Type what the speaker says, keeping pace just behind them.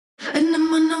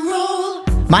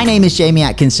My name is Jamie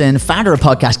Atkinson, founder of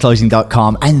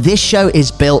podcastclosing.com, and this show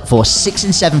is built for 6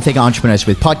 and 7 figure entrepreneurs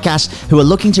with podcasts who are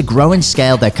looking to grow and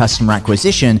scale their customer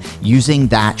acquisition using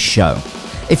that show.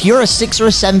 If you're a 6 or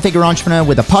a 7 figure entrepreneur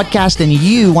with a podcast and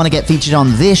you want to get featured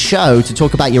on this show to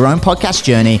talk about your own podcast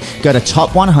journey, go to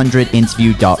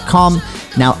top100interview.com.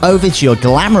 Now over to your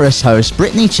glamorous host,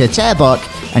 Brittany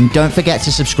Chatterbach, and don't forget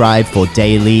to subscribe for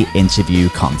daily interview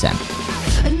content.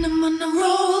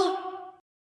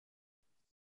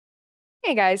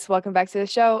 Hey guys, welcome back to the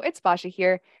show. It's Basha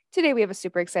here. Today we have a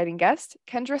super exciting guest,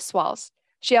 Kendra Swalls.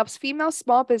 She helps female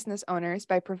small business owners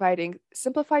by providing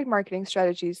simplified marketing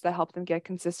strategies that help them get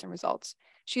consistent results.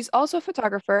 She's also a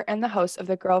photographer and the host of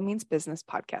the Girl Means Business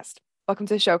podcast. Welcome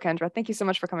to the show, Kendra. Thank you so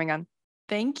much for coming on.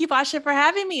 Thank you, Basha, for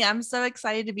having me. I'm so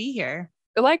excited to be here.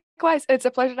 Likewise, it's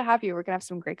a pleasure to have you. We're going to have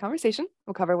some great conversation.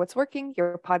 We'll cover what's working,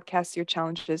 your podcast, your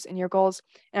challenges, and your goals.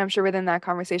 And I'm sure within that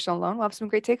conversation alone, we'll have some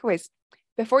great takeaways.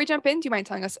 Before we jump in, do you mind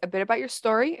telling us a bit about your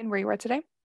story and where you are today?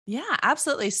 Yeah,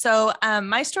 absolutely. So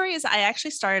my story is I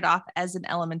actually started off as an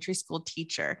elementary school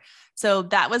teacher. So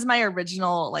that was my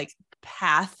original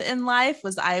path in life.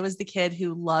 I was the kid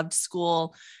who loved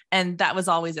school, and that was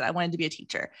always it. I wanted to be a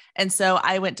teacher. And so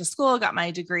I went to school, got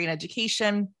my degree in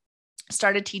education,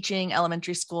 started teaching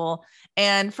elementary school.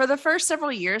 And for the first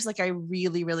several years, I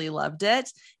really, really loved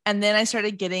it. And then I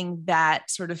started getting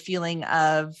that sort of feeling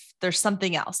of there's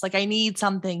something else, I need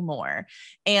something more.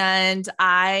 And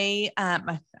my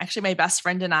best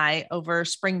friend and I, over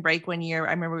spring break one year,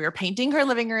 I remember we were painting her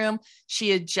living room.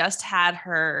 She had just had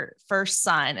her first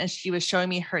son, and she was showing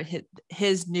me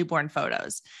his newborn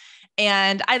photos.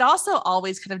 And I'd also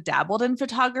always kind of dabbled in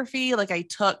photography.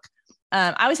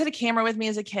 I always had a camera with me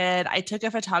as a kid. I took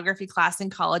a photography class in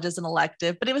college as an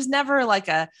elective, but it was never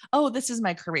this is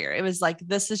my career. It was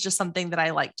this is just something that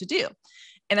I like to do.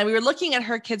 And we were looking at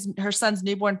her son's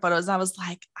newborn photos, and I was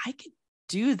like, I could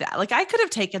do that. I could have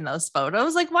taken those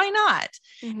photos. Why not?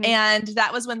 Mm-hmm. And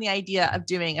that was when the idea of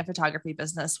doing a photography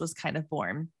business was kind of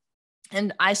born.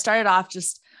 And I started off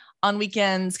just on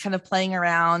weekends, kind of playing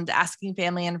around, asking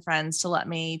family and friends to let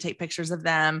me take pictures of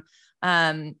them.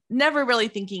 Never really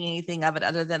thinking anything of it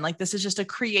other than this is just a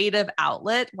creative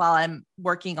outlet while I'm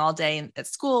working all day at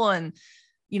school. And,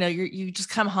 you just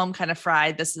come home kind of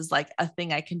fried. This is a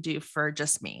thing I can do for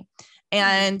just me.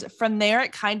 And from there,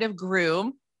 it kind of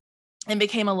grew and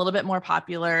became a little bit more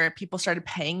popular. People started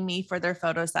paying me for their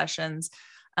photo sessions.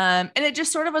 And it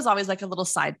just sort of was always a little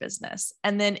side business.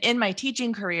 And then in my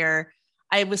teaching career,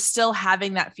 I was still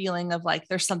having that feeling of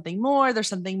there's something more.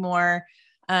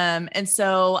 And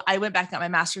so I went back and got my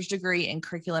master's degree in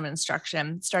curriculum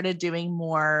instruction, started doing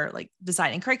more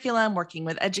designing curriculum, working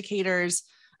with educators,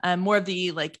 more of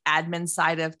the admin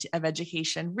side of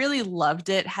education. Really loved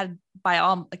it. Had by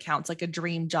all accounts, a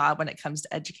dream job when it comes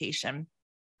to education.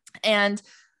 And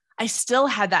I still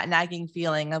had that nagging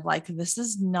feeling of this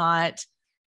is not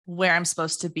where I'm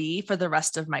supposed to be for the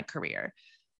rest of my career.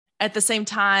 At the same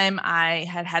time, I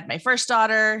had my first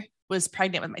daughter, was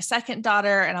pregnant with my second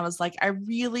daughter. And I was I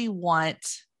really want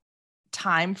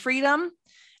time freedom,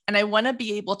 and I want to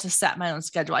be able to set my own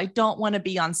schedule. I don't want to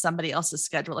be on somebody else's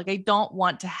schedule. I don't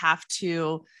want to have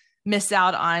to miss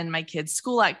out on my kids'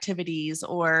 school activities,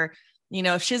 or,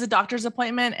 if she has a doctor's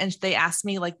appointment and they ask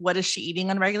me, what is she eating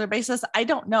on a regular basis? I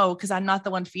don't know, because I'm not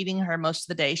the one feeding her most of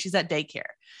the day. She's at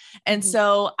daycare. And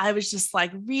so I was just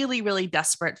really, really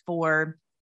desperate for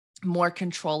more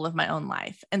control of my own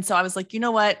life. And so I was you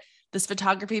know what? This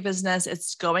photography business,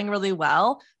 it's going really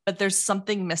well, but there's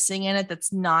something missing in it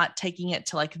that's not taking it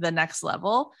to the next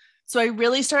level. So I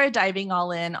really started diving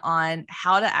all in on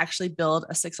how to actually build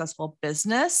a successful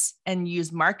business and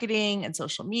use marketing and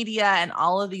social media and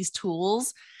all of these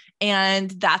tools.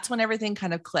 And that's when everything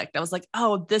kind of clicked. I was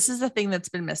oh, this is the thing that's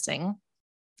been missing.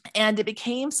 And it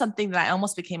became something that I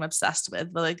almost became obsessed with,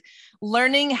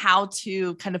 learning how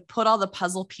to kind of put all the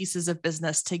puzzle pieces of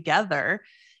business together.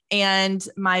 And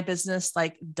my business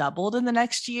doubled in the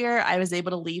next year. I was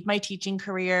able to leave my teaching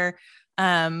career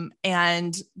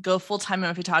and go full-time in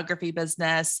my photography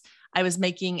business. I was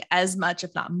making as much,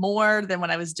 if not more, than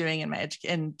what I was doing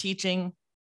in teaching.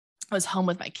 I was home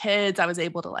with my kids. I was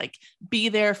able to be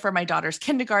there for my daughter's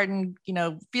kindergarten,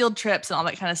 field trips and all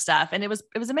that kind of stuff. And it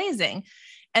was amazing.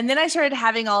 And then I started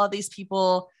having all of these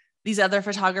people, these other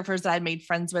photographers that I made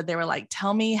friends with. They were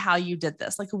tell me how you did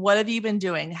this. What have you been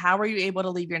doing? How were you able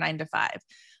to leave your 9 to 5?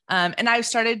 And I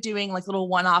started doing little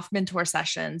one-off mentor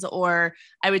sessions, or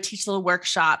I would teach little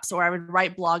workshops, or I would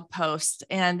write blog posts.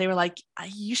 And they were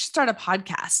you should start a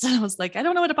podcast. And I was I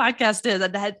don't know what a podcast is.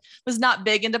 I was not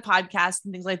big into podcasts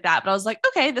and things like that, but I was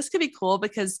okay, this could be cool,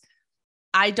 because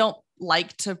I don't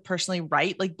like to personally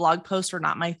write. Like blog posts were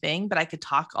not my thing, but I could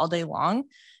talk all day long.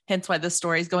 Hence why this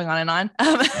story is going on and on.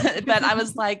 But I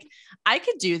was like, I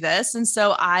could do this. And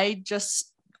so I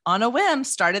just on a whim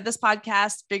started this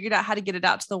podcast, figured out how to get it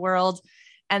out to the world,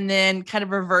 and then kind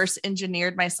of reverse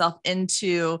engineered myself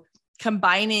into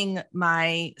combining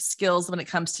my skills when it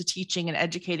comes to teaching and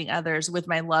educating others with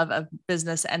my love of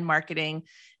business and marketing,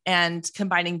 and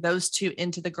combining those two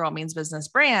into the Girl Means Business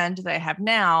brand that I have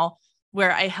now,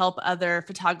 where I help other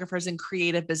photographers and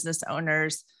creative business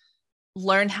owners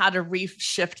learn how to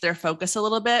reshift their focus a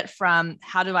little bit from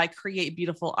how do I create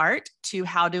beautiful art to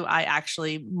how do I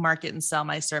actually market and sell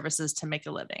my services to make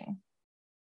a living.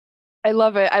 I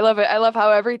love it. I love it. I love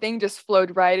how everything just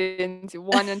flowed right into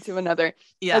one into another.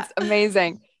 Yeah. That's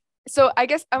amazing. So I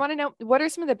guess I want to know, what are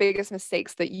some of the biggest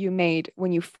mistakes that you made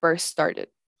when you first started?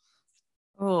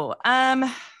 Oh,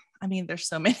 I mean, there's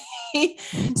so many.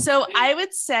 So I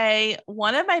would say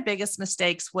one of my biggest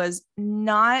mistakes was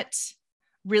not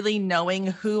really knowing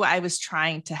who I was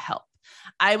trying to help.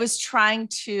 I was trying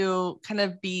to kind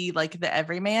of be like the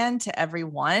everyman to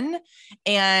everyone.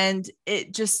 And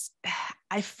it just,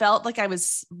 I felt like I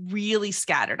was really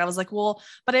scattered. I was like, well,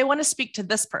 but I want to speak to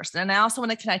this person. And I also want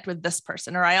to connect with this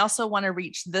person, or I also want to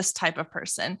reach this type of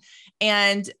person.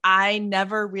 And I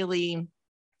never really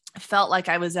felt like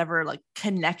I was ever like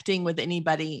connecting with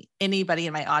anybody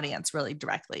in my audience really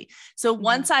directly. So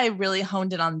once I really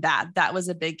honed in on that, that was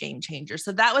a big game changer.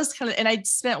 So that was kind of, and I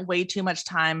spent way too much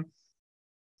time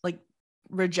like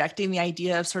rejecting the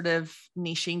idea of sort of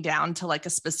niching down to like a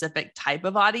specific type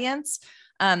of audience.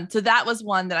 So that was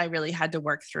one that I really had to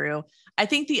work through. I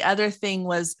think the other thing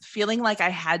was feeling like I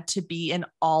had to be in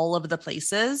all of the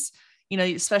places. You know,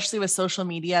 especially with social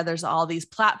media, there's all these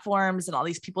platforms and all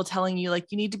these people telling you like,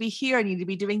 you need to be here, you need to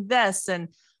be doing this. And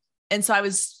so I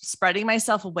was spreading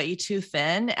myself way too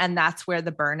thin. And that's where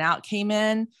the burnout came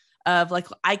in of like,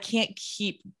 I can't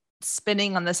keep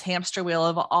spinning on this hamster wheel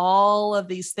of all of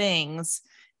these things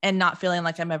and not feeling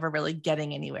like I'm ever really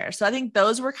getting anywhere. So I think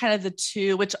those were kind of the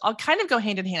two, which I'll kind of go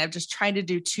hand in hand of just trying to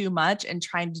do too much and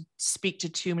trying to speak to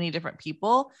too many different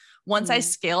people. Once I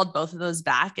scaled both of those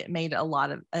back, it made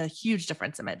a huge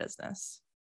difference in my business.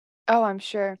 Oh, I'm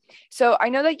sure. So I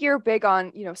know that you're big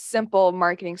on, simple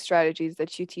marketing strategies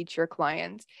that you teach your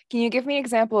clients. Can you give me an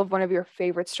example of one of your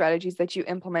favorite strategies that you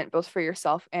implement both for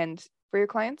yourself and for your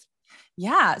clients?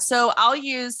 Yeah. So I'll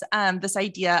use this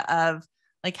idea of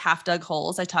like half dug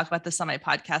holes. I talk about this on my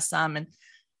podcast some, and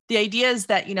the idea is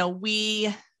that,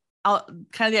 kind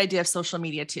of the idea of social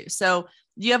media too. So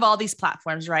you have all these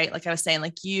platforms, right? Like I was saying,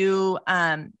 like you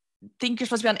think you're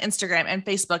supposed to be on Instagram and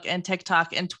Facebook and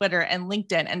TikTok and Twitter and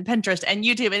LinkedIn and Pinterest and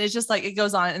YouTube. And it's just like, it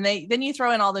goes on. And then you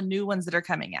throw in all the new ones that are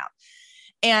coming out.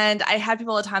 And I have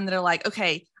people all the time that are like,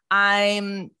 okay,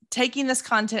 I'm taking this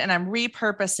content and I'm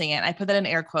repurposing it. I put that in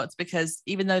air quotes because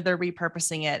even though they're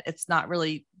repurposing it, it's not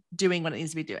really doing what it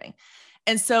needs to be doing.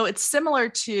 And so it's similar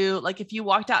to like if you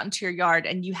walked out into your yard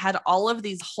and you had all of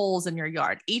these holes in your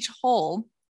yard. Each hole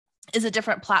is a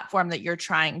different platform that you're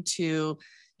trying to,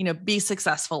 be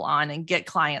successful on and get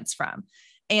clients from.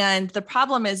 And the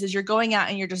problem is you're going out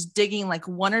and you're just digging like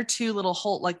one or two little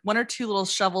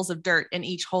shovels of dirt in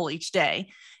each hole each day.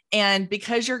 And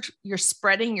because you're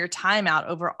spreading your time out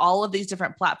over all of these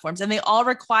different platforms, and they all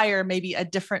require maybe a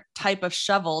different type of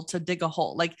shovel to dig a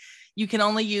hole. Like you can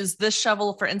only use this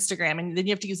shovel for Instagram, and then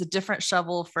you have to use a different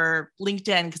shovel for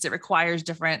LinkedIn because it requires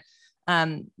different,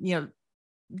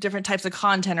 different types of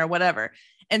content or whatever.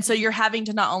 And so you're having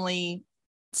to not only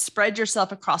spread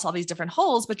yourself across all these different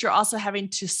holes, but you're also having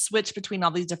to switch between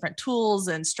all these different tools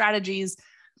and strategies.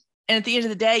 And at the end of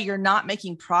the day, you're not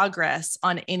making progress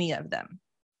on any of them.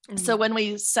 So when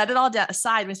we set it all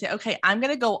aside, we say, okay, I'm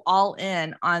going to go all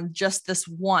in on just this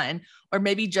one, or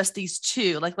maybe just these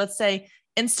two. Like, let's say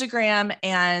Instagram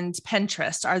and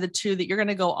Pinterest are the two that you're going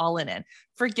to go all in.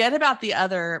 Forget about the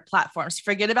other platforms.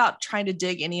 Forget about trying to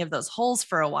dig any of those holes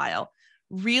for a while.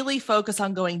 Really focus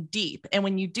on going deep. And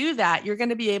when you do that, you're going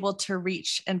to be able to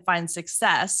reach and find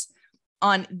success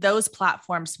on those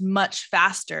platforms much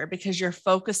faster because you're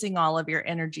focusing all of your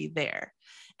energy there.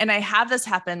 And I have this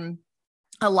happen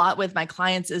a lot with my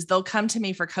clients is they'll come to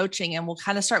me for coaching and we'll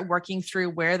kind of start working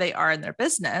through where they are in their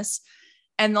business.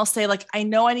 And they'll say like, I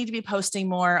know I need to be posting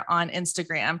more on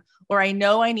Instagram, or I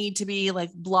know I need to be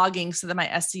like blogging so that my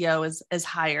SEO is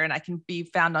higher and I can be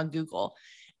found on Google.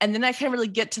 And then I can really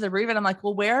get to the root of it. I'm like,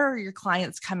 well, where are your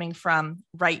clients coming from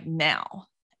right now?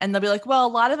 And they'll be like, well, a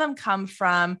lot of them come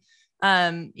from,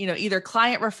 either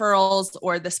client referrals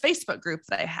or this Facebook group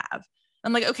that I have.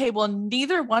 I'm like, okay, well,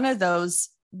 neither one of those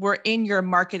were in your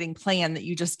marketing plan that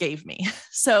you just gave me.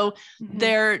 So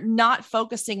they're not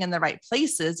focusing in the right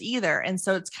places either. And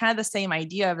so it's kind of the same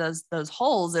idea of those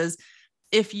holes is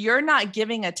if you're not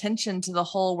giving attention to the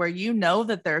hole where you know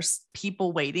that there's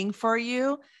people waiting for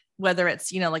you, whether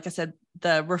it's, like I said,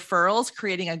 the referrals,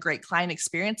 creating a great client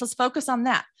experience, let's focus on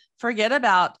that. Forget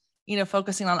about,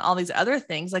 focusing on all these other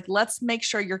things. Like, let's make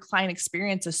sure your client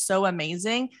experience is so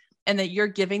amazing and that you're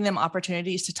giving them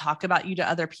opportunities to talk about you to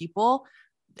other people.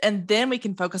 And then we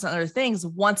can focus on other things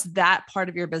once that part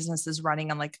of your business is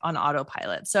running on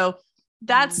autopilot. So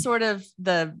that's sort of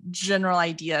the general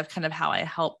idea of kind of how I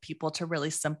help people to really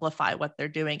simplify what they're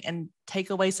doing and take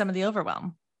away some of the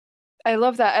overwhelm. I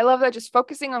love that. Just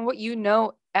focusing on what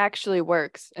actually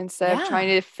works instead of trying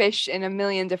to fish in a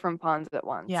million different ponds at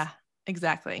once. Yeah,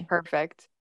 exactly. Perfect.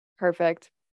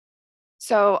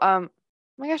 So, oh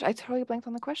my gosh, I totally blanked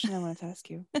on the question I wanted to ask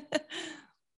you.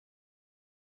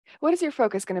 What is your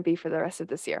focus going to be for the rest of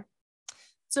this year?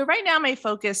 So right now my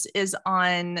focus is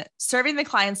on serving the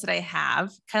clients that I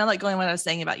have, kind of like going what I was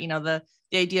saying about, the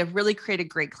idea of really create a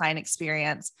great client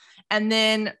experience, and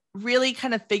then really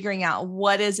kind of figuring out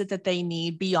what is it that they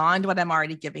need beyond what I'm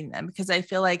already giving them. Because I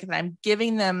feel like that I'm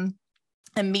giving them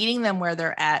and meeting them where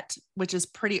they're at, which is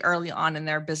pretty early on in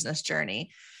their business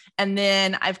journey. And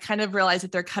then I've kind of realized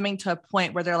that they're coming to a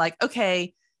point where they're like,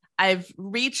 okay, I've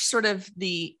reached sort of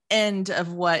the end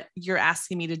of what you're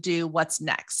asking me to do. What's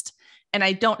next? And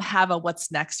I don't have a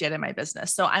what's next yet in my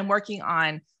business. So I'm working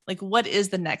on like, what is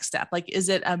the next step? Like, is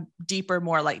it a deeper,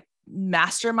 more like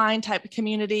mastermind type of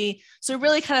community? So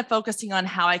really kind of focusing on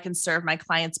how I can serve my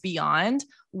clients beyond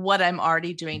what I'm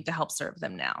already doing to help serve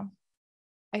them now.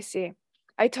 I see.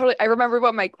 I remember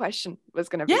what my question was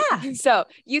going to be. Yeah. So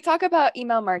you talk about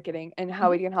email marketing and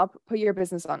how it can help put your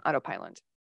business on autopilot.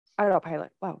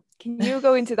 Wow. Can you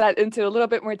go into a little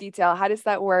bit more detail? How does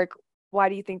that work? Why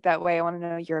do you think that way? I want to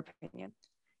know your opinion.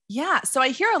 Yeah. So I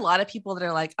hear a lot of people that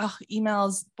are like, oh,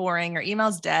 email's boring or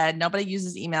email's dead. Nobody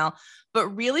uses email. But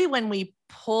really, when we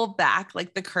pull back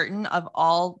like the curtain of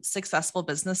all successful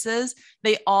businesses,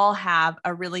 they all have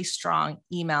a really strong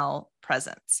email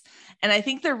presence. And I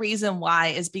think the reason why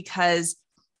is because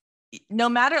no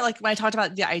matter, like when I talked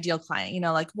about the ideal client,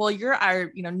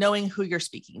 knowing who you're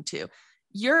speaking to,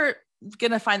 you're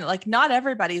going to find that like not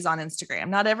everybody's on Instagram,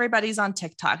 not everybody's on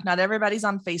TikTok, not everybody's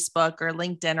on Facebook or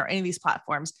LinkedIn or any of these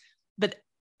platforms, but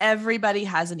everybody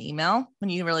has an email. When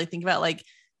you really think about like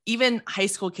even high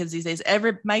school kids these days,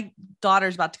 my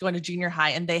daughter's about to go into junior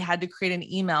high and they had to create an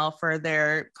email for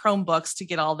their Chromebooks to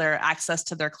get all their access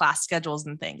to their class schedules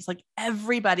and things. Like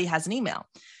everybody has an email.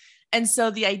 And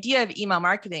so the idea of email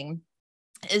marketing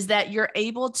is that you're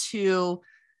able to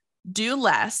do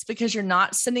less because you're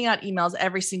not sending out emails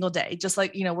every single day. Just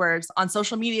like, whereas on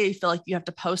social media, you feel like you have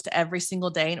to post every single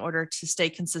day in order to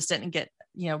stay consistent and get,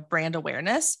 brand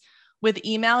awareness. With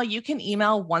email, you can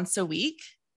email once a week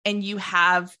and you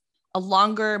have a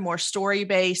longer, more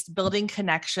story-based, building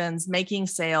connections, making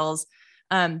sales.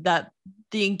 The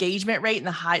engagement rate and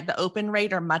the open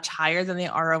rate are much higher than they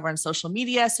are over on social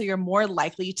media. So you're more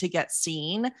likely to get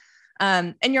seen.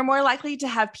 And you're more likely to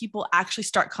have people actually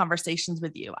start conversations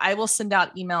with you. I will send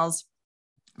out emails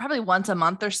probably once a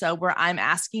month or so where I'm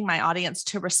asking my audience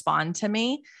to respond to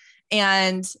me.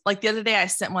 And like the other day, I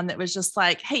sent one that was just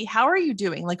like, hey, how are you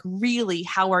doing? Like, really,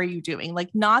 how are you doing? Like,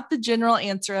 not the general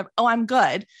answer of, oh, I'm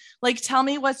good. Like, tell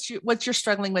me what you're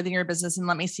struggling with in your business and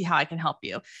let me see how I can help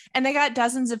you. And I got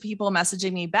dozens of people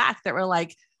messaging me back that were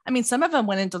like, some of them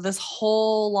went into this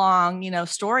whole long,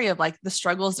 story of like the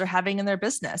struggles they're having in their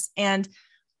business. And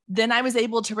then I was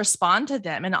able to respond to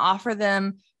them and offer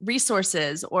them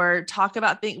resources or talk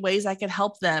about ways I could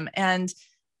help them. And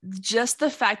just the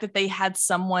fact that they had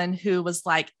someone who was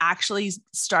like actually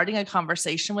starting a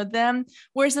conversation with them.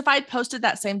 Whereas if I'd posted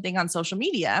that same thing on social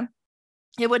media,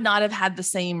 it would not have had the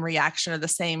same reaction or the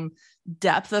same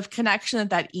depth of connection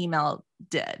that email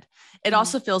did. It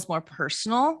also feels more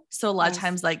personal. So a lot of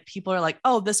times, like people are like,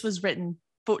 oh, this was written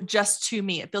just to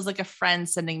me. It feels like a friend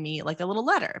sending me like a little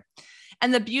letter.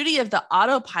 And the beauty of the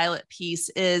autopilot piece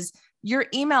is your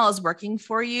email is working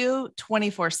for you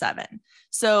 24/7.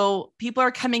 So people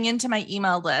are coming into my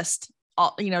email list,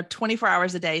 24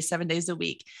 hours a day, 7 days a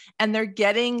week, and they're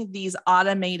getting these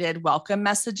automated welcome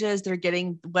messages. They're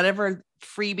getting whatever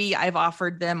freebie I've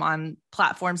offered them on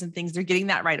platforms and things. They're getting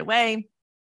that right away.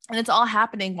 And it's all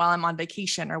happening while I'm on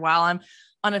vacation or while I'm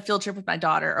on a field trip with my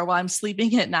daughter or while I'm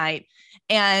sleeping at night.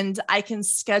 And I can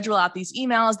schedule out these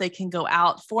emails. They can go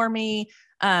out for me.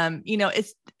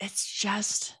 It's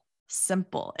just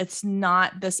simple. It's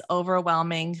not this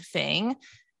overwhelming thing.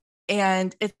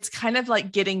 And it's kind of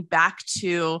like getting back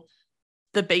to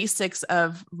the basics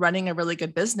of running a really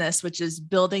good business, which is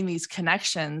building these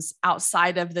connections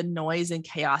outside of the noise and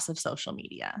chaos of social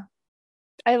media.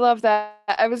 I love that.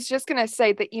 I was just going to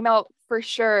say the email for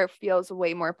sure feels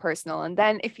way more personal. And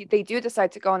then if they do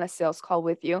decide to go on a sales call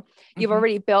with you, you've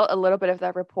already built a little bit of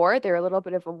that rapport. They're a little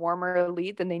bit of a warmer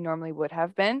lead than they normally would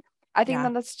have been. I think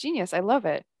that's genius. I love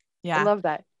it. Yeah. I love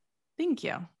that. Thank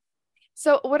you.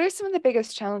 So what are some of the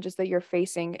biggest challenges that you're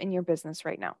facing in your business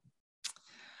right now?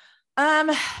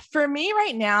 For me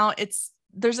right now,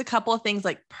 there's a couple of things,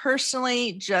 like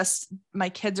personally, just my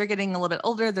kids are getting a little bit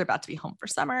older. They're about to be home for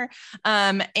summer.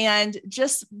 And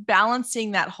just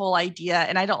balancing that whole idea.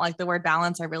 And I don't like the word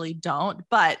balance. I really don't,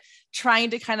 but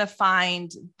trying to kind of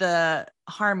find the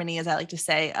harmony, as I like to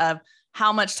say, of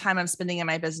how much time I'm spending in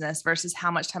my business versus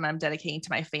how much time I'm dedicating to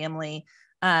my family.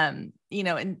 And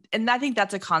I think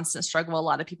that's a constant struggle a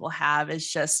lot of people have, is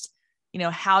just,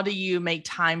 how do you make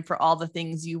time for all the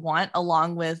things you want,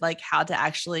 along with like how to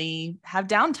actually have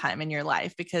downtime in your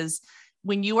life? Because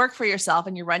when you work for yourself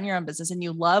and you run your own business and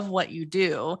you love what you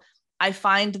do, I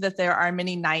find that there are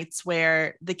many nights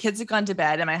where the kids have gone to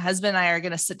bed and my husband and I are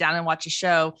going to sit down and watch a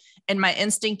show. And my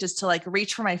instinct is to like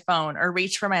reach for my phone or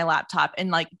reach for my laptop and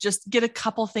like just get a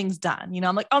couple things done.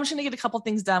 I'm like, I'm just going to get a couple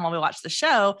things done while we watch the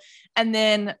show. And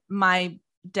then my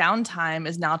downtime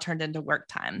is now turned into work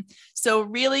time. So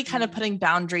really kind of putting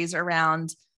boundaries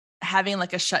around having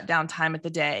like a shutdown time at the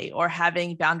day, or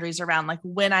having boundaries around like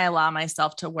when I allow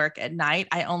myself to work at night,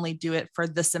 I only do it for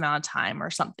this amount of time or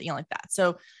something like that.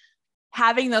 So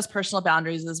having those personal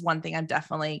boundaries is one thing I'm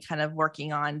definitely kind of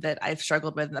working on that I've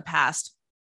struggled with in the past.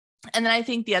 And then I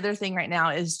think the other thing right now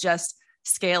is just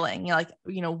scaling,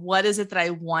 what is it that I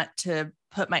want to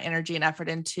put my energy and effort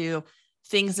into?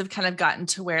 Things have kind of gotten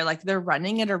to where like they're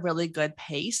running at a really good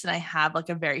pace, and I have like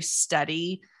a very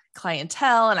steady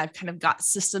clientele and I've kind of got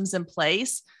systems in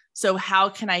place. So how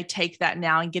can I take that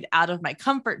now and get out of my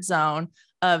comfort zone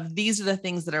of these are the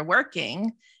things that are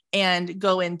working, and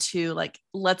go into like,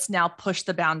 let's now push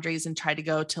the boundaries and try to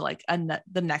go to like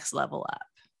the next level up.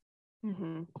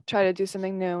 Try to do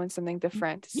something new and something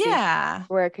different to see Yeah.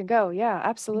 where it can go. Yeah,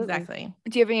 absolutely. Exactly.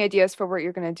 Do you have any ideas for what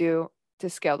you're going to do to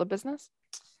scale the business?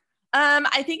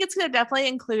 I think it's going to definitely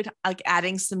include like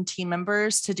adding some team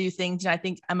members to do things. I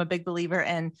think I'm a big believer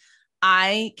in,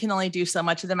 I can only do so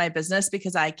much within my business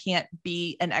because I can't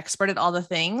be an expert at all the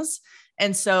things.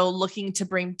 And so looking to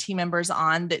bring team members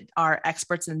on that are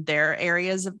experts in their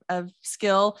areas of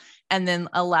skill, and then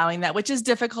allowing that, which is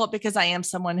difficult because I am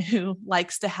someone who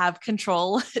likes to have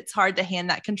control. It's hard to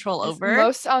hand that control over.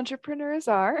 Most entrepreneurs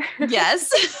are.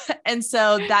 Yes. And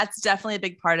so that's definitely a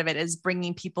big part of it, is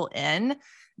bringing people in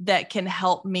that can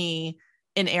help me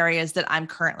in areas that I'm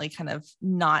currently kind of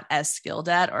not as skilled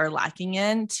at or lacking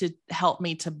in, to help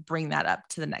me to bring that up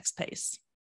to the next pace.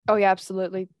 Oh yeah,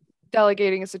 absolutely.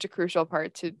 Delegating is such a crucial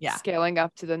part to scaling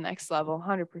up to the next level.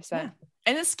 100%. Yeah.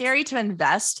 And it's scary to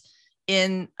invest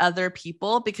in other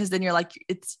people, because then you're like,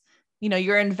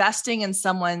 you're investing in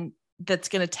someone that's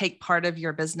going to take part of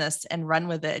your business and run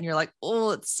with it. And you're like,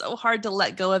 oh, it's so hard to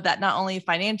let go of that, not only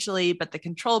financially, but the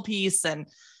control piece. And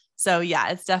so, yeah,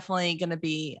 it's definitely going to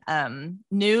be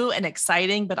new and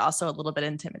exciting, but also a little bit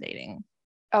intimidating.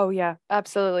 Oh, yeah,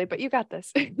 absolutely. But you got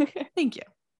this. Thank you.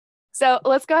 So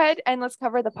let's go ahead and let's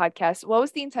cover the podcast. What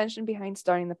was the intention behind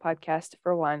starting the podcast,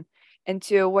 for one? And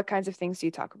two, what kinds of things do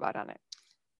you talk about on it?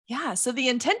 Yeah. So the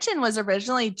intention was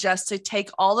originally just to take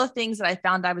all the things that I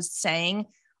found I was saying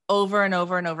over and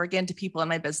over and over again to people in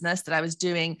my business that I was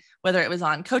doing, whether it was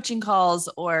on coaching calls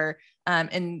or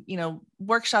in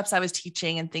workshops I was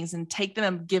teaching and things, and take them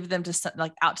and give them to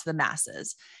like out to the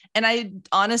masses. And I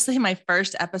honestly, my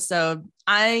first episode,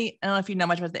 I don't know if you know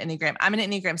much about the Enneagram. I'm an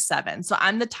Enneagram 7. So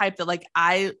I'm the type that like,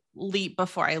 I leap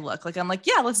before I look. Like, I'm like,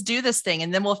 yeah, let's do this thing,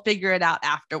 and then we'll figure it out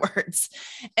afterwards.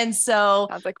 And so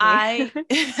like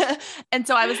and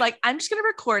so I was like, I'm just going to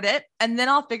record it and then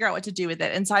I'll figure out what to do with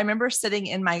it. And so I remember sitting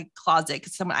in my closet,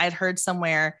 because I had heard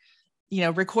somewhere,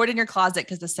 record in your closet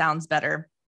because the sound's better.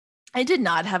 I did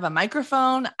not have a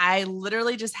microphone. I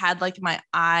literally just had like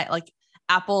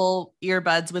Apple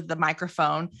earbuds with the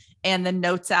microphone and the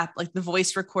notes app, like the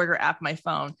voice recorder app, on my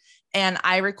phone. And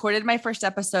I recorded my first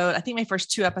episode, I think my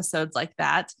first 2 episodes like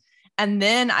that. And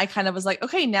then I kind of was like,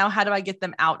 okay, now how do I get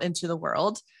them out into the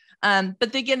world?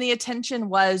 But again, the intention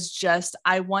was just,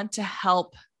 I want to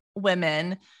help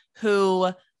women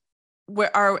who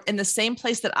are in the same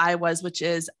place that I was, which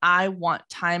is, I want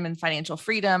time and financial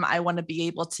freedom. I want to be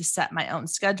able to set my own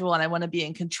schedule, and I want to be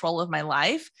in control of my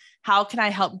life. How can I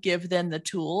help give them the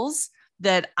tools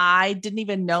that I didn't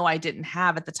even know I didn't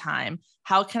have at the time?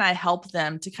 How can I help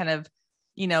them to kind of,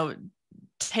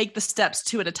 take the steps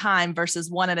 2 at a time versus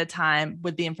 1 at a time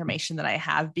with the information that I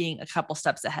have being a couple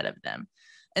steps ahead of them.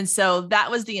 And so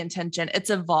that was the intention. It's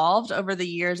evolved over the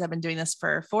years. I've been doing this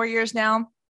for 4 years now.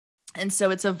 And so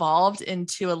it's evolved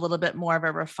into a little bit more of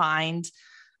a refined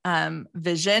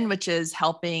vision, which is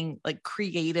helping like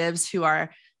creatives who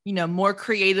are, more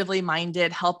creatively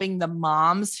minded, helping the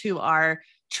moms who are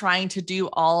trying to do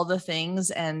all the things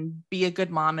and be a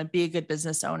good mom and be a good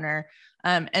business owner.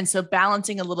 And so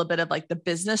balancing a little bit of like the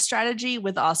business strategy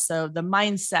with also the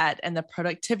mindset and the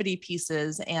productivity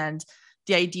pieces and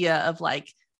the idea of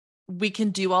like, we can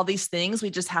do all these things.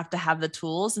 We just have to have the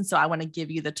tools. And so I want to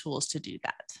give you the tools to do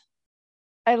that.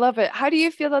 I love it. How do you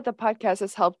feel that the podcast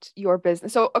has helped your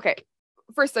business? So, okay,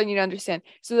 first I need to understand.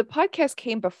 So the podcast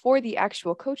came before the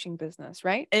actual coaching business,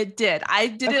 right? It did. I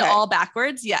did it all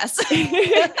backwards. Yes.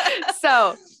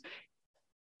 So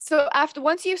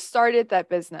once you started that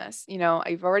business,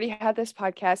 you've already had this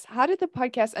podcast. How did the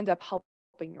podcast end up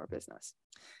helping your business?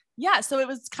 Yeah. So it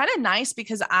was kind of nice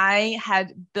because I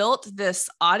had built this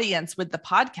audience with the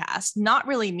podcast, not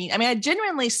really me. I mean, I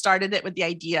genuinely started it with the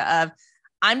idea of,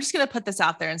 I'm just going to put this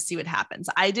out there and see what happens.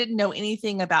 I didn't know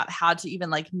anything about how to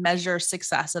even like measure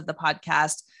success of the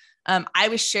podcast. I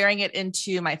was sharing it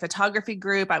into my photography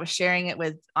group. I was sharing it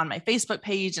on my Facebook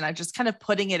page, and I just kind of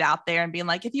putting it out there and being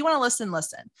like, if you want to listen,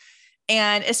 listen.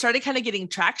 And it started kind of getting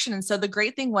traction. And so the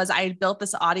great thing was I had built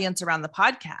this audience around the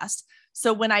podcast.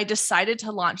 So when I decided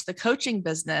to launch the coaching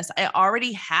business, I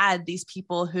already had these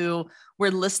people who were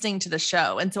listening to the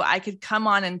show. And so I could come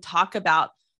on and talk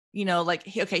about, like,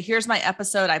 okay, here's my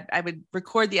episode. I would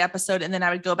record the episode and then I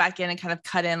would go back in and kind of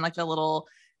cut in like a little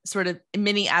sort of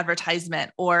mini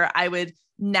advertisement, or I would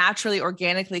naturally,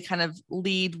 organically kind of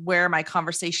lead where my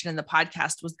conversation in the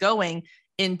podcast was going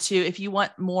into, if you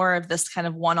want more of this kind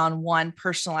of one-on-one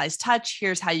personalized touch,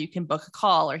 here's how you can book a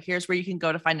call, or here's where you can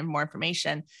go to find more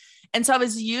information. And so I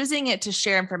was using it to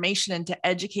share information and to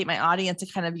educate my audience,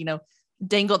 to kind of,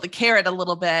 dangle the carrot a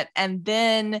little bit. And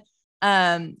then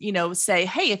say,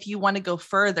 hey, if you want to go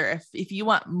further, if you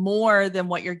want more than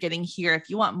what you're getting here, if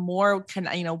you want more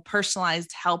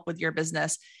personalized help with your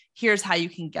business, here's how you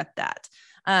can get that.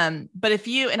 But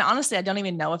and honestly, I don't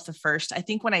even know if I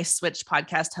think when I switched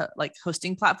podcast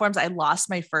hosting platforms, I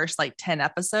lost my first 10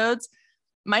 episodes.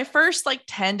 My first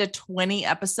 10 to 20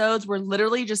 episodes were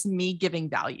literally just me giving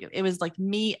value. It was like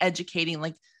me educating,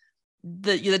 like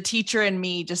the teacher and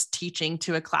me just teaching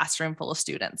to a classroom full of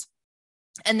students.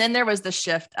 And then there was the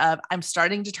shift of, I'm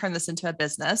starting to turn this into a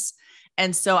business.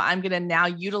 And so I'm going to now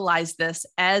utilize this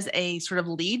as a sort of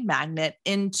lead magnet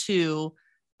into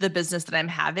the business that I'm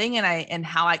having. And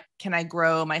how can I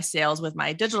grow my sales with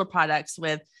my digital products,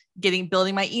 with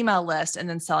building my email list, and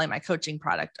then selling my coaching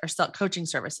product or coaching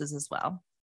services as well.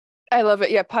 I love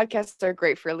it. Yeah. Podcasts are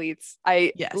great for leads.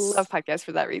 I Yes. love podcasts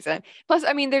for that reason. Plus,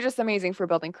 I mean, they're just amazing for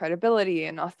building credibility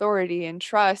and authority and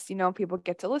trust. People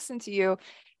get to listen to you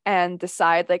and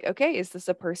decide okay, is this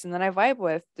a person that I vibe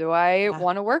with? Do I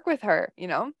want to work with her?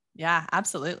 Yeah,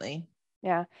 absolutely.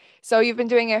 Yeah. So you've been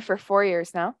doing it for 4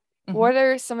 years now. Mm-hmm. What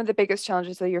are some of the biggest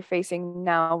challenges that you're facing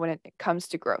now when it comes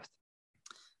to growth?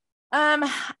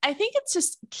 I think it's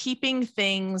just keeping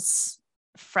things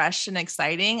fresh and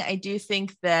exciting. I do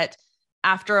think that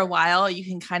after a while, you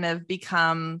can kind of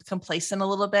become complacent a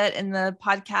little bit in the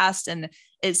podcast, and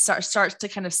it starts to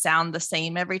kind of sound the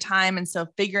same every time. And so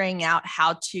figuring out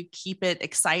how to keep it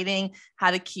exciting,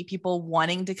 how to keep people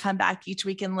wanting to come back each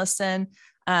week and listen.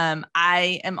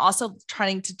 I am also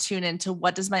trying to tune into,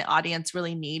 what does my audience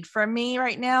really need from me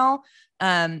right now?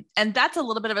 And that's a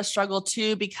little bit of a struggle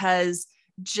too, because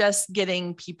just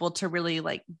getting people to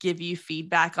really give you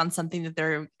feedback on something that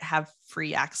they have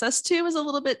free access to is a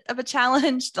little bit of a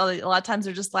challenge. A lot of times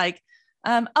they're just like,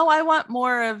 oh, I want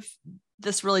more of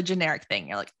this really generic thing.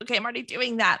 You're like, okay, I'm already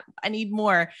doing that. I need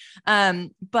more.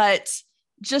 But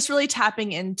just really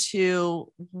tapping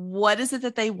into, what is it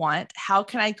that they want? How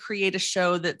can I create a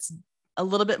show that's a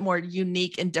little bit more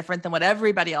unique and different than what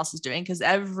everybody else is doing? Because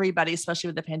everybody, especially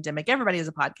with the pandemic, everybody has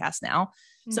a podcast now.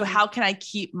 Mm-hmm. So how can I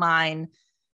keep mine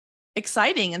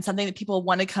exciting and something that people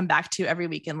want to come back to every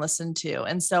week and listen to?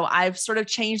 And so I've sort of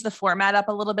changed the format up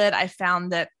a little bit. I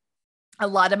found that a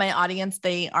lot of my audience,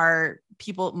 they are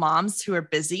moms who are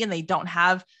busy, and they don't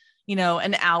have,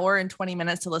 an hour and 20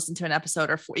 minutes to listen to an episode,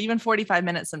 or even 45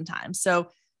 minutes sometimes. So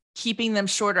keeping them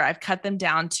shorter, I've cut them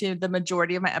down to, the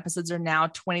majority of my episodes are now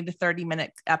 20 to 30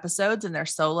 minute episodes, and they're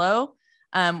solo.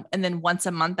 And then once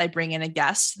a month, I bring in a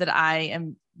guest that I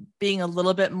am being a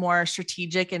little bit more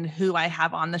strategic in who I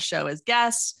have on the show as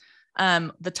guests,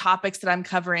 the topics that I'm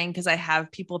covering, because I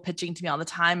have people pitching to me all the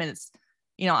time, and it's,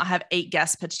 I have 8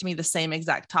 guests pitch to me the same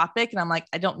exact topic. And I'm like,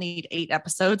 I don't need 8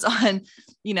 episodes on,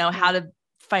 how to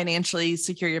financially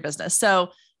secure your business.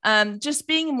 So just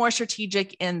being more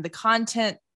strategic in the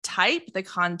content type, the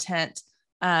content,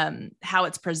 how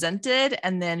it's presented,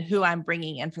 and then who I'm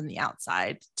bringing in from the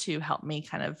outside to help me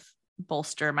kind of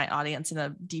bolster my audience in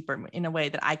a way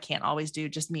that I can't always do,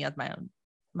 just me as my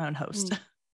own host.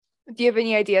 Do you have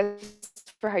any ideas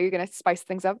for how you're going to spice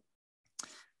things up?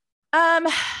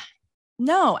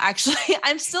 No, actually,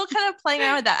 I'm still kind of playing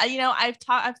around with that.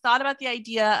 I've thought about the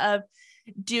idea of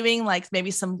doing like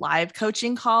maybe some live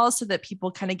coaching calls so that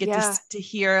people kind of get to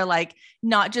hear like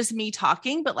not just me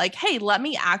talking, but like, hey, let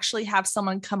me actually have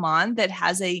someone come on that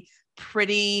has a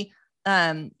pretty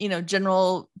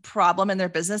general problem in their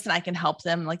business, and I can help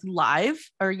them like live,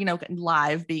 or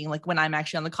live being like when I'm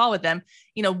actually on the call with them,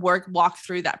 walk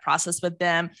through that process with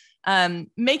them,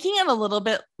 making it a little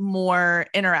bit more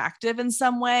interactive in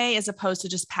some way, as opposed to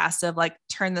just passive, like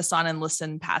turn this on and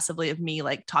listen passively of me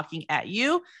like talking at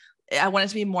you. I want it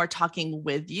to be more talking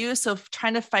with you. So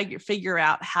trying to figure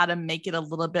out how to make it a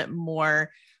little bit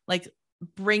more like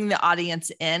bring the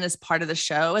audience in as part of the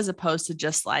show, as opposed to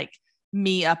just like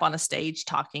me up on a stage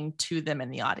talking to them in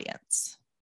the audience.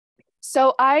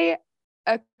 So a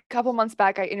couple months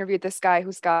back, I interviewed this guy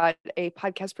who's got a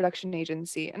podcast production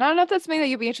agency. And I don't know if that's something that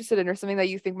you'd be interested in or something that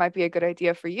you think might be a good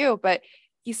idea for you, but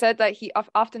he said that he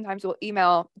oftentimes will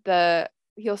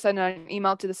he'll send an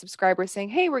email to the subscriber saying,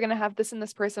 hey, we're going to have this and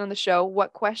this person on the show.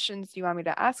 What questions do you want me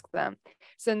to ask them?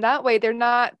 So in that way, they're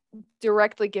not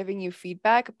directly giving you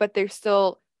feedback, but they're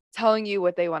still telling you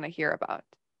what they want to hear about.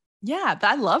 Yeah,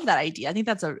 I love that idea. I think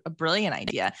that's a brilliant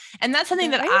idea. And that's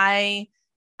something that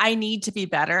I need to be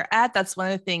better at. That's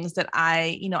one of the things that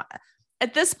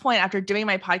at this point, after doing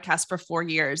my podcast for 4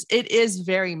 years, it is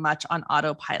very much on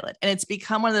autopilot. And it's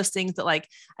become one of those things that like,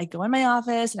 I go in my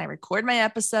office and I record my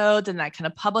episodes and I kind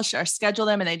of publish or schedule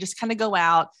them and they just kind of go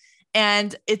out.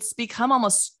 And it's become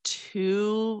almost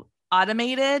too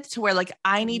automated to where like,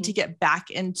 I need to get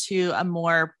back into a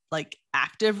more like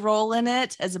active role in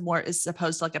it as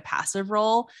opposed to like a passive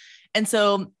role. And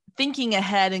so thinking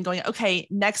ahead and going, okay,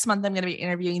 next month I'm going to be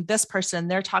interviewing this person.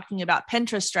 They're talking about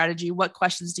Pinterest strategy. What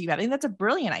questions do you have? I think that's a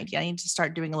brilliant idea. I need to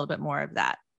start doing a little bit more of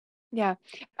that. Yeah.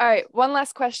 All right. One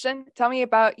last question. Tell me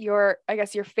about your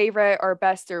favorite or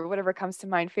best or whatever comes to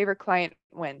mind, favorite client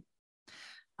win.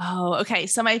 Oh, okay.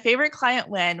 So my favorite client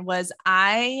win was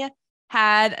I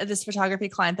had this photography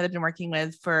client that I've been working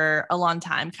with for a long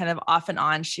time, kind of off and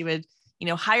on. She would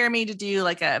hire me to do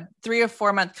like a 3 or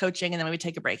 4 month coaching. And then we would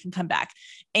take a break and come back.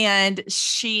 And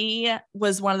she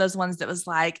was one of those ones that was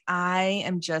like, I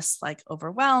am just like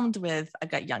overwhelmed with, I've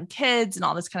got young kids and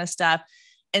all this kind of stuff.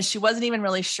 And she wasn't even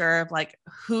really sure of like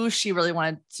who she really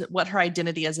wanted to, what her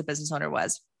identity as a business owner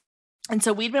was. And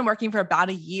so we'd been working for about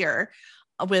a year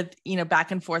with,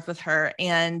 back and forth with her.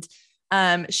 And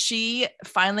she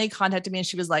finally contacted me and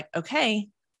she was like, okay,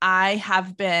 I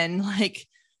have been like,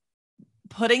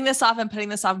 putting this off and putting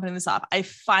this off and putting this off. I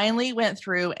finally went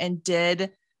through and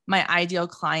did my ideal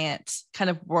client kind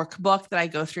of workbook that I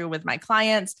go through with my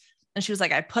clients. And she was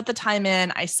like, I put the time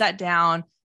in, I sat down,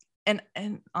 and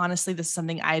honestly, this is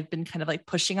something I've been kind of like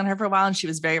pushing on her for a while. And she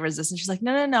was very resistant. She's like,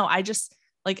 no. I just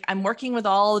like, I'm working with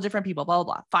all the different people, blah,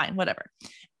 blah, blah. Fine, whatever.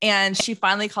 And she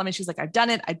finally called me. She's like, I've done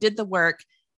it. I did the work.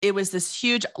 It was this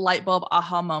huge light bulb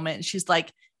aha moment. And she's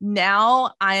like,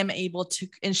 now I am able to,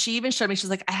 and she even showed me,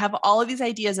 she's like, I have all of these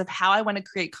ideas of how I want to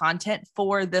create content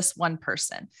for this one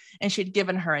person. And she'd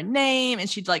given her a name and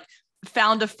she'd like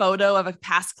found a photo of a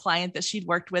past client that she'd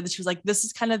worked with. She was like, this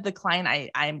is kind of the client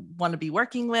I want to be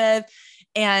working with.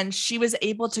 And she was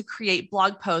able to create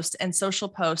blog posts and social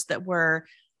posts that were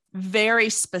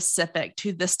very specific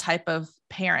to this type of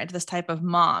parent, this type of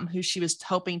mom who she was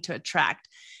hoping to attract.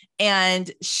 And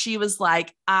she was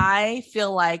like, I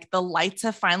feel like the lights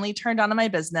have finally turned on in my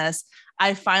business.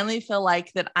 I finally feel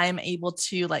like that I'm able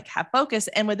to like have focus.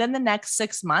 And within the next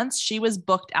 6 months, she was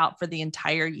booked out for the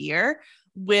entire year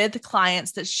with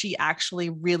clients that she actually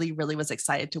really, really was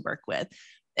excited to work with.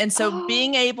 And so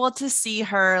being able to see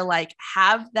her like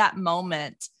have that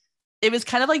moment, it was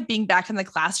kind of like being back in the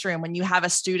classroom when you have a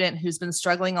student who's been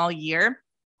struggling all year.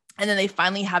 And then they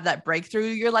finally have that breakthrough.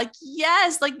 You're like,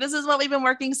 yes, like this is what we've been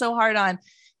working so hard on.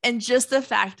 And just the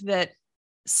fact that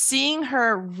seeing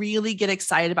her really get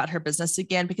excited about her business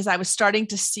again, because I was starting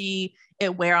to see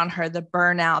it wear on her, the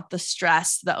burnout, the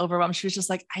stress, the overwhelm. She was just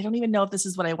like, I don't even know if this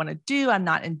is what I want to do. I'm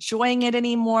not enjoying it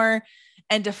anymore.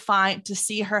 And to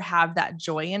see her have that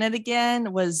joy in it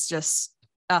again was just,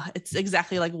 it's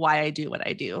exactly like why I do what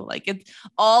I do. Like it's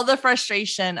all the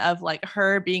frustration of like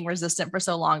her being resistant for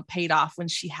so long paid off when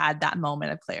she had that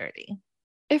moment of clarity.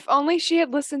 If only she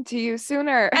had listened to you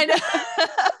sooner. I know.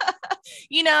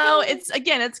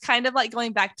 It's kind of like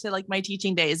going back to like my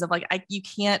teaching days of like, you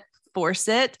can't force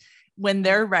it when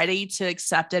they're ready to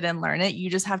accept it and learn it. You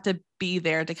just have to be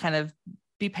there to kind of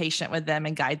be patient with them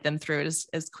and guide them through it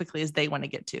as quickly as they want to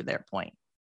get to their point.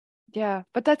 Yeah,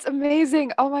 but that's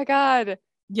amazing. Oh my God.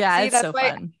 Yeah, See, it's that's so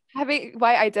why fun.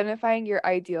 why identifying your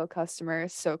ideal customer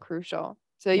is so crucial.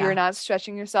 So Yeah. you're not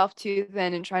stretching yourself too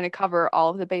thin and trying to cover all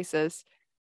of the bases.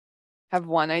 Have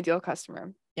one ideal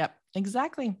customer. Yep,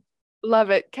 exactly. Love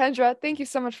it. Kendra, thank you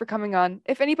so much for coming on.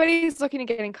 If anybody's looking to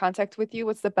get in contact with you,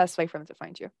 what's the best way for them to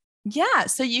find you? Yeah.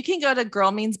 So you can go to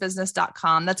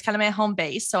girlmeansbusiness.com. That's kind of my home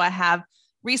base. So I have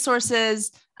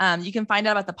resources. You can find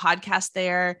out about the podcast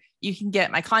there. You can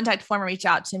get my contact form and reach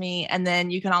out to me. And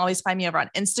then you can always find me over on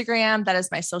Instagram. That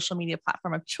is my social media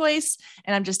platform of choice.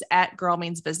 And I'm just at Girl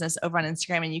Means Business over on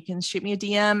Instagram. And you can shoot me a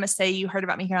DM, say you heard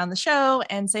about me here on the show,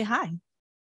 and say hi.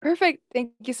 Perfect.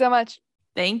 Thank you so much.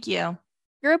 Thank you.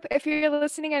 Group, if you're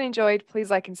listening and enjoyed,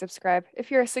 please like and subscribe. If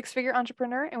you're a six-figure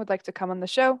entrepreneur and would like to come on the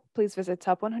show, please visit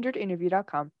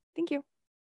top100interview.com. Thank you.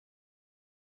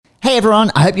 Hey everyone,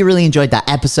 I hope you really enjoyed that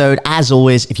episode. As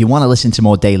always, if you want to listen to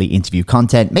more daily interview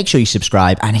content, make sure you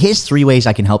subscribe. And here's 3 ways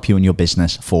I can help you in your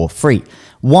business for free.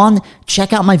 1,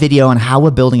 check out my video on how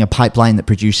we're building a pipeline that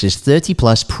produces 30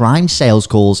 plus prime sales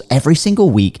calls every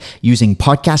single week using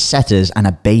podcast setters and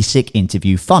a basic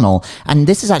interview funnel. And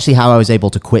this is actually how I was able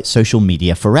to quit social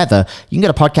media forever. You can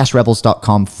go to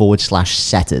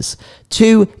podcastrebels.com/setters.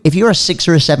 2, if you're a 6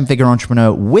 or a 7 figure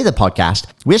entrepreneur with a podcast,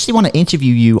 we actually want to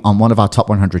interview you on one of our top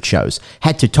 100 shows.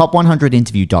 Head to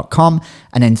top100interview.com.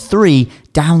 And then 3,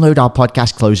 download our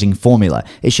podcast closing formula.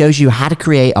 It shows you how to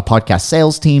create a podcast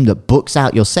sales team that books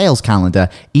out your sales calendar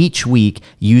each week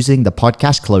using the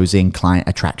podcast closing client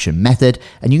attraction method.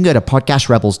 And you can go to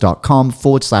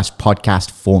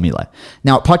podcastrebels.com/podcast formula.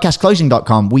 Now at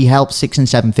podcastclosing.com, we help 6 and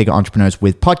 7 figure entrepreneurs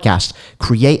with podcasts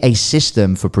create a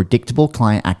system for predictable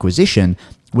client acquisition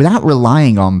without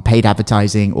relying on paid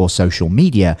advertising or social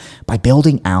media by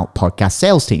building out podcast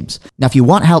sales teams. Now, if you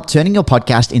want help turning your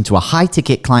podcast into a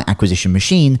high-ticket client acquisition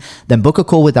machine, then book a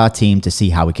call with our team to see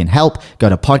how we can help. Go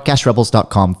to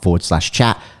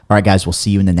podcastrebels.com/chat. All right, guys, we'll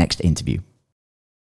see you in the next interview.